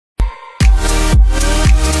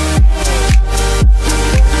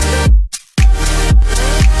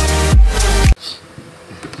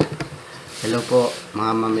po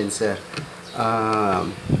mga mamenser.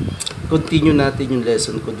 Continue natin yung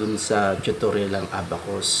lesson ko dun sa tutorial ng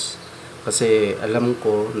abacus. Kasi alam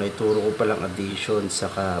ko na ituro ko palang addition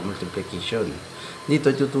saka multiplication. Dito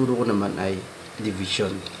ituturo ko naman ay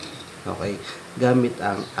division. Okay? Gamit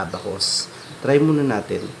ang abacus. Try muna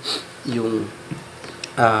natin yung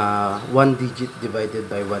 1 digit divided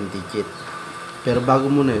by 1 digit. Pero bago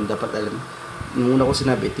muna yun, dapat alam, nung una ko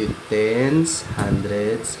sinabi, ito yung tens,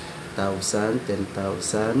 hundreds, thousand,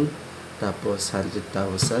 10,000, tapos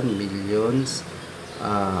 100,000, millions,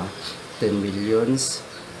 10 millions,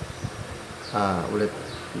 ulit,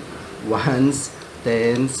 ones,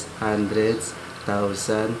 tens, hundreds,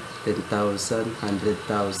 thousand, 10,000,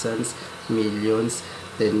 100,000, millions,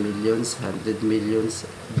 10 millions, 100 millions,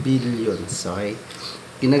 billions. Okay?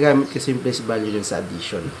 Ginagamit kasi yung place value yun sa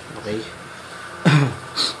addition. Okay?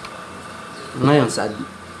 Ngayon, sa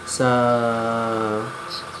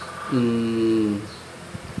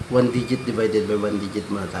 1 digit divided by 1 digit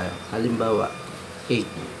muna tayo. Halimbawa, 8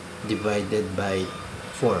 divided by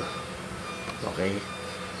 4. Okay?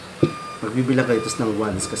 Magbibilang kayo ito ng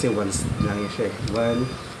ones kasi ones lang yan siya. 1,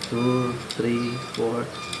 2, 3, 4,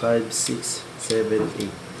 5, 6, 7, 8.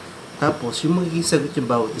 Tapos, yung magiging sagot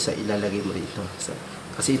yung bawat isa, ilalagay mo rito.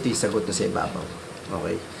 Kasi ito yung sagot na sa ibabaw.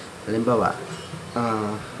 Okay? Halimbawa,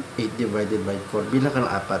 8 divided by 4. Bilang ka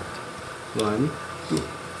ng 4. 1, 2,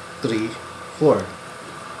 3, 4.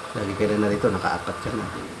 Lagi ka na rito, naka-4 ka na.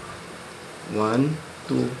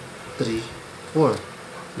 1, 2, 3, 4.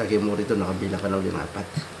 Lagi mo rito, nakabilang ka na ulit ng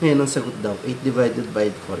 4. Ngayon, ang sagot daw, 8 divided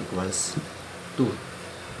by 4 equals 2.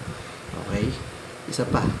 Okay? Isa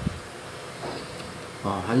pa.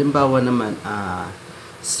 Halimbawa naman,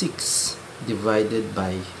 6 divided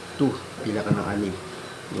by 2. Bilang ka ng 6.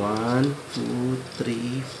 1, 2,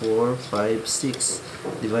 3, 4, 5,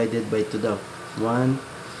 6 divided by 2 daw. 1,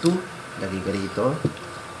 2, lagi ka rito.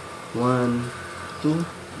 1, 2,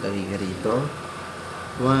 lagi ka rito.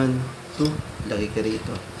 1, 2, lagi ka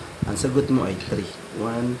rito. Ang sagot mo ay 3.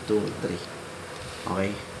 1, 2, 3.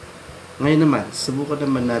 Okay? Ngayon naman, subukan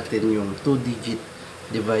naman natin yung 2 digit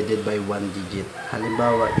divided by 1 digit.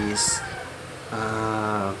 Halimbawa is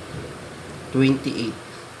 28.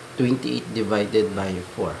 28 divided by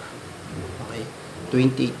 4. Okay?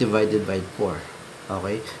 28 divided by 4.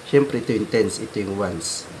 Okay? Siyempre, ito yung tens, ito yung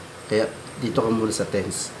ones. Kaya, dito ka muna sa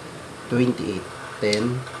tens. 28.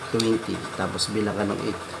 10, 20. Tapos, bilang ka ng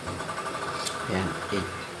 8. Ayan,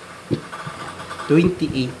 8.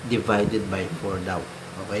 28 divided by 4 daw.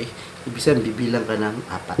 Okay? Ibig sabihin, bibilang ka ng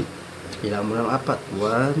 4. Bilang mo ng 4.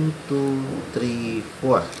 1, 2, 3,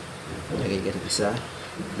 4. Lagay ka ng isa.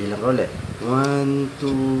 Bilang ka ulit. 1,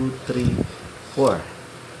 2, 3, 4.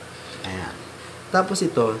 Ayan. Tapos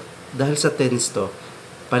ito, dahil sa tens to,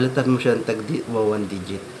 palitan mo siya ng tag-1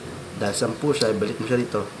 digit. Dahil 10 siya, balik mo siya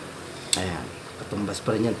dito. Ayan. Patumbas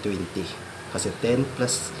pa rin yan, 20. Kasi 10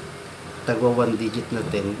 plus tag-1 digit na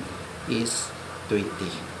 10 is 20.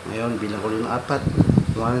 Ngayon, bilang ko yung 4.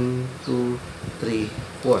 1, 2, 3,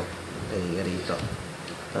 4. Lagay ka rito.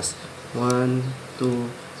 Tapos, 1,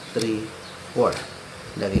 2, 3, 4.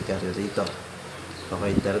 Lagi ka rito.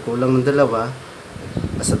 Okay, dahil kulang ng dalawa,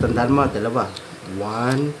 basta tandaan mo, dalawa.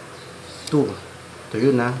 1, 2. Ito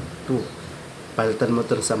yun ha, 2. Palitan mo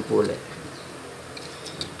ito ng 10 ulit.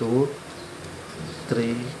 2,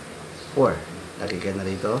 3, 4. Lagi ka na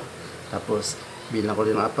rito. Tapos, bilang ko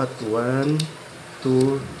rin ng 4. 1,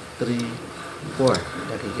 2, 3, 4.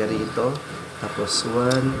 Lagi ka rito. Tapos,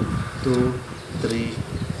 1, 2, 3,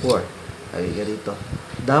 4. Lagi ka rito.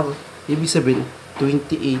 Dapat, ibig sabihin,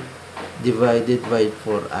 28 divided by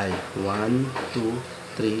 4 ay 1, 2,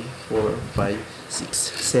 3, 4, 5, 6,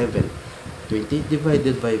 7. 28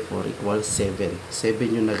 divided by 4 equals 7.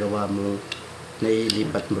 7 yung nagawa mo,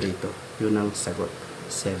 nailipat mo rito. Yun ang sagot.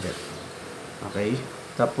 7. Okay?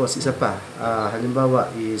 Tapos, isa pa.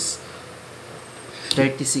 Halimbawa is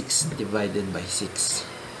 36 divided by 6.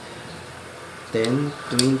 10,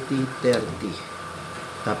 20, 30.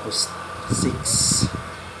 Tapos, 6.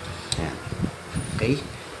 Ayan. Okay?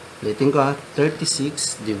 Ulitin ko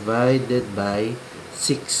 36 divided by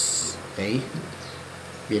 6. Okay?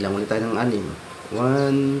 Bilang ulit tayo ng 6.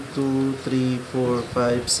 1, 2, 3, 4,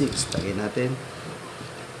 5, 6. Lagay natin.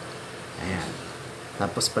 Ayan.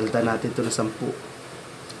 Tapos palitan natin ito ng 10.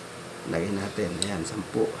 Lagay natin. Ayan, 10.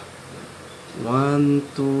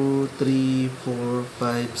 1, 2, 3, 4,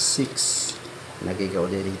 5, 6. Lagay ka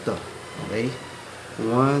ulit dito. Okay?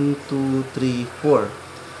 1, 2, 3, 4.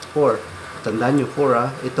 4. Tandaan nyo,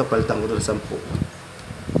 4 Ito, palitan ko ito ng 10.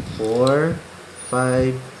 4,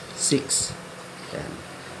 5, 6. Ayan.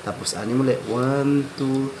 Tapos, 6 ulit. 1,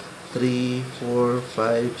 2, 3, 4,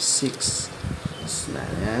 5, 6.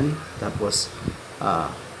 Ayan. Tapos,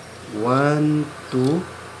 1, 2.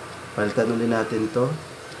 Palitan ulit natin to.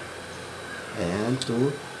 Ayan,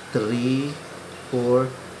 2, 3, 4,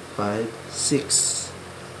 5, 6.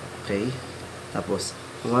 Okay? Tapos,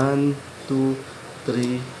 1, 2,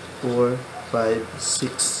 3, 4, 5,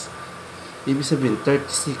 6. Ibig sabihin,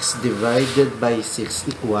 36 divided by 6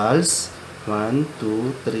 equals 1,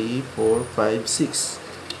 2, 3, 4, 5, 6.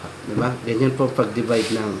 Diba? Ganyan po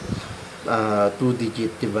pag-divide ng 2 digit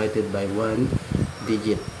divided by 1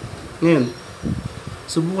 digit. Ngayon,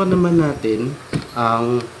 subukan naman natin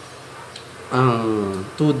ang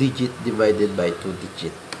 2 digit divided by 2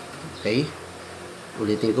 digit. Okay?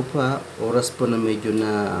 Ulitin ko pa, oras po na medyo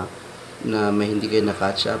na may hindi kayo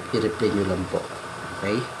na-catch up, i-replay nyo lang po.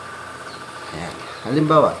 Okay? Ayan.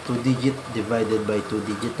 Halimbawa, 2 digit divided by 2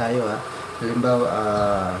 digit tayo ha. Halimbawa,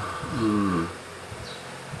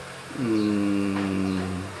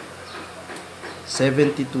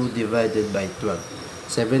 72 divided by 12.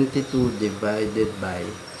 72 divided by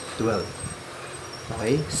 12.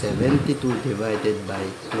 Okay? 72 divided by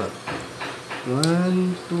 12.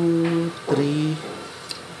 1, 2, 3,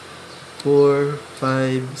 4,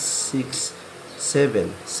 5, 6,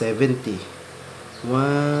 7. 70.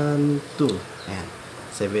 1, 2. Ayan.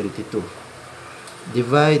 72.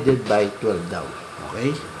 Divided by 12 daw.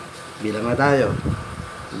 Okay? Bilang na tayo.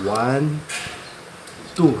 1,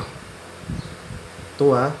 2.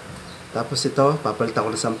 2 ha. Tapos ito, papalitan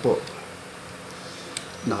ko na 10.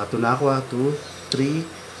 Nakatuna ako ha. 2, 3,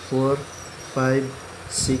 4, 5,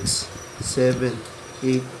 6, 7,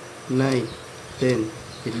 8, 9, 10,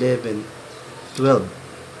 11, 12.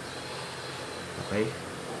 Okay?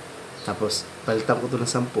 Tapos, palitan ko ito ng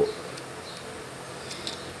 10.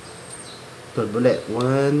 12 ulit.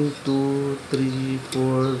 1, 2, 3,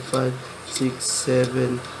 4, 5, 6,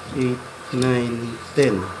 7, 8, 9,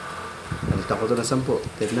 10. Palitan ko ito ng 10.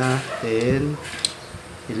 10 na. 10,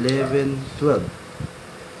 11, 12.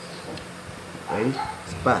 Okay?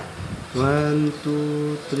 Isa pa. 1,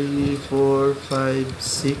 2, 3, 4, 5,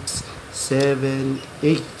 6, 7,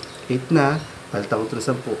 8. 8 na. Palitan ko ito ng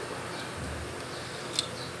 10.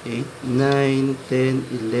 8, 9,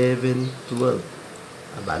 10, 11, 12.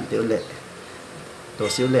 Abante ulit.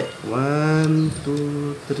 12 ulit. 1,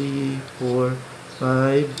 2, 3, 4,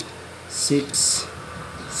 5, 6,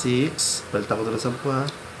 6. Palitan ko ito ng 10 ha.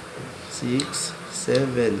 6,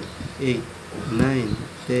 7, 8, 9,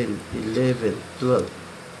 10, 11, 12.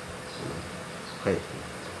 Okay.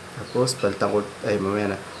 Tapos, palitan ko, ay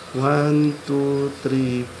mamaya na. 1, 2,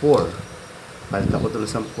 3, 4. Palitan ko ito ng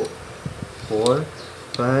 10. 4,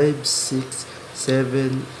 5, 6,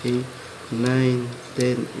 7, 8, 9,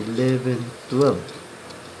 10, 11, 12.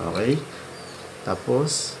 Okay?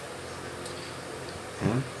 Tapos,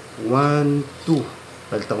 1, 2.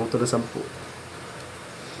 Palitan ko ito ng 10.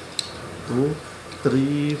 2,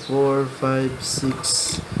 3, 4, 5,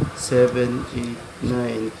 6, 7, 8,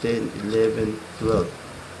 9, 10, 11, 12.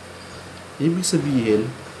 Ibig sabihin,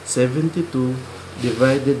 72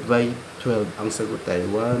 divided by 12. Ang sagot ay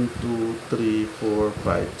 1, 2, 3, 4,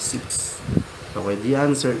 5, 6. Okay, the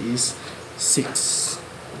answer is 6.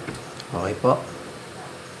 Okay po.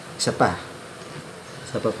 Isa pa.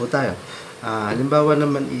 Isa pa po tayo. Halimbawa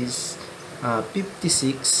naman is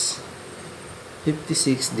 56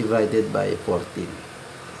 divided by 14.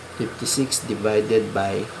 56 divided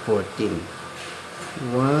by 14.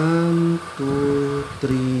 1, 2,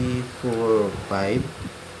 3, 4, 5.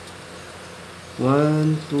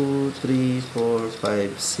 1, 2, 3, 4,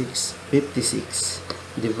 5, 6. 56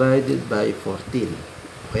 divided by 14.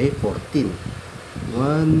 Okay, 14.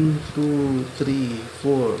 1, 2, 3,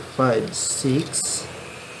 4, 5,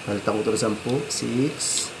 6. Palitan ko ito ng 10.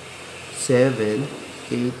 6, 7,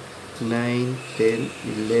 8, 9, 10,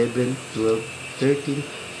 11, 12, 13,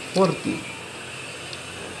 14.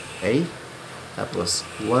 Okay? Tapos,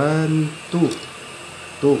 1, 2.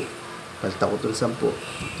 2. Palitan ko ito ng 10.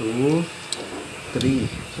 2, 3,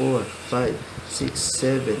 4, 5, 6,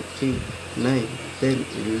 7, 8, 9, 10,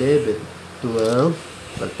 11, 12.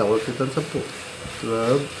 Palitan ko ito ng 10.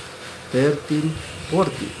 12, 13,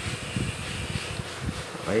 14.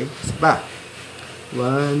 Okay? Isa pa.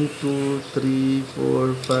 1, 2, 3,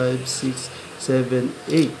 4, 5, 6, 7,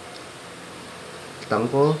 8. Palitan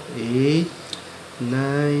ko. 8,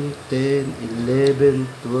 9, 10, 11,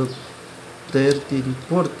 12, 13,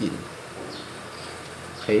 14.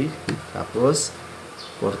 Okay? Tapos,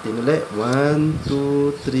 14 ulit. 1,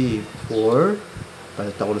 2, 3, 4.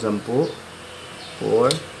 Palitan ko ng 10.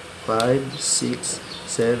 4, 5, 6,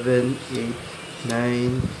 7, 8,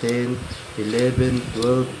 9, 10, 11,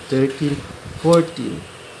 12, 13, 14.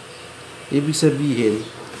 Ibig sabihin,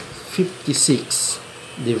 56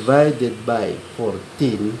 divided by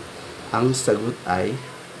 14, ang sagot ay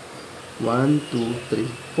 1, 2, 3,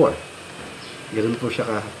 4. Ganun po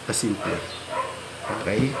siya kasimple.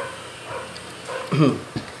 Okay?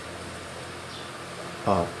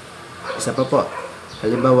 Isa pa po.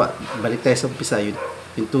 Halimbawa, balik tayo sa umpisa, yung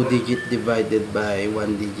 2 digit divided by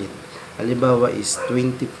 1 digit. Halimbawa is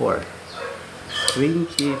 24.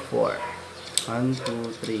 24. 1,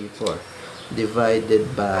 2, 3, 4.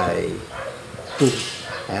 Divided by 2.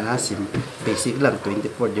 Ayan na, basic lang.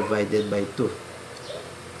 24 divided by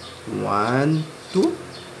 2. 1, 2.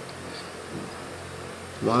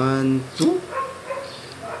 1, 2.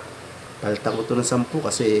 Palitan ko ito ng 10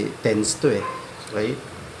 kasi tens to eh. Okay?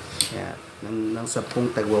 Ayan. Ng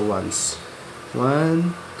 10 tagwa ones.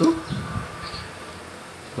 1, 2.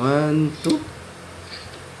 1, 2.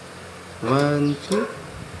 1, 2.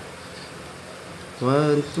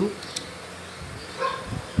 1, 2.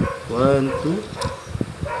 1, 2.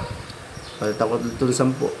 Palitan ko ito ng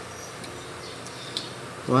 10.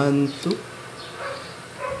 1, 2.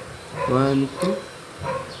 1, 2.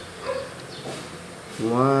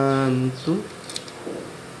 1, 2.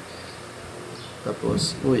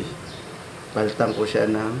 Tapos, palitan ko siya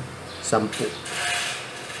ng 10.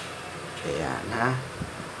 Ayan, ha.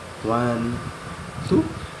 1, 2.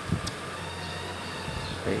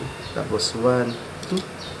 Okay. Tapos, 1, 2.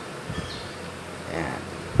 Ayan.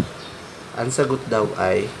 Ang sagot daw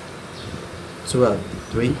ay 12.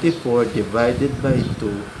 24 divided by 2.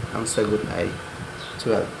 Ang sagot ay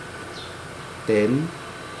 12. 10,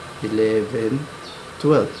 11,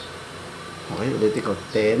 12. Okay, ulitin ko.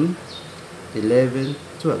 10, 11,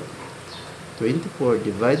 12. 24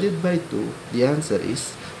 divided by 2, the answer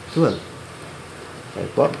is 12. Okay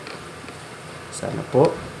po. Sana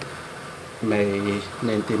po may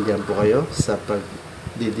naintindihan po kayo sa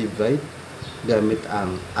pag-divide gamit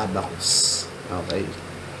ang abacus. Okay.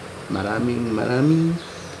 Maraming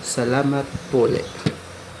salamat po ulit.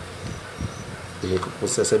 Hindi ko po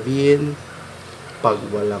sasabihin, pag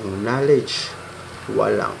walang knowledge,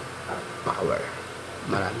 walang power.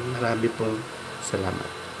 Marami pong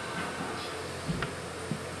salamat.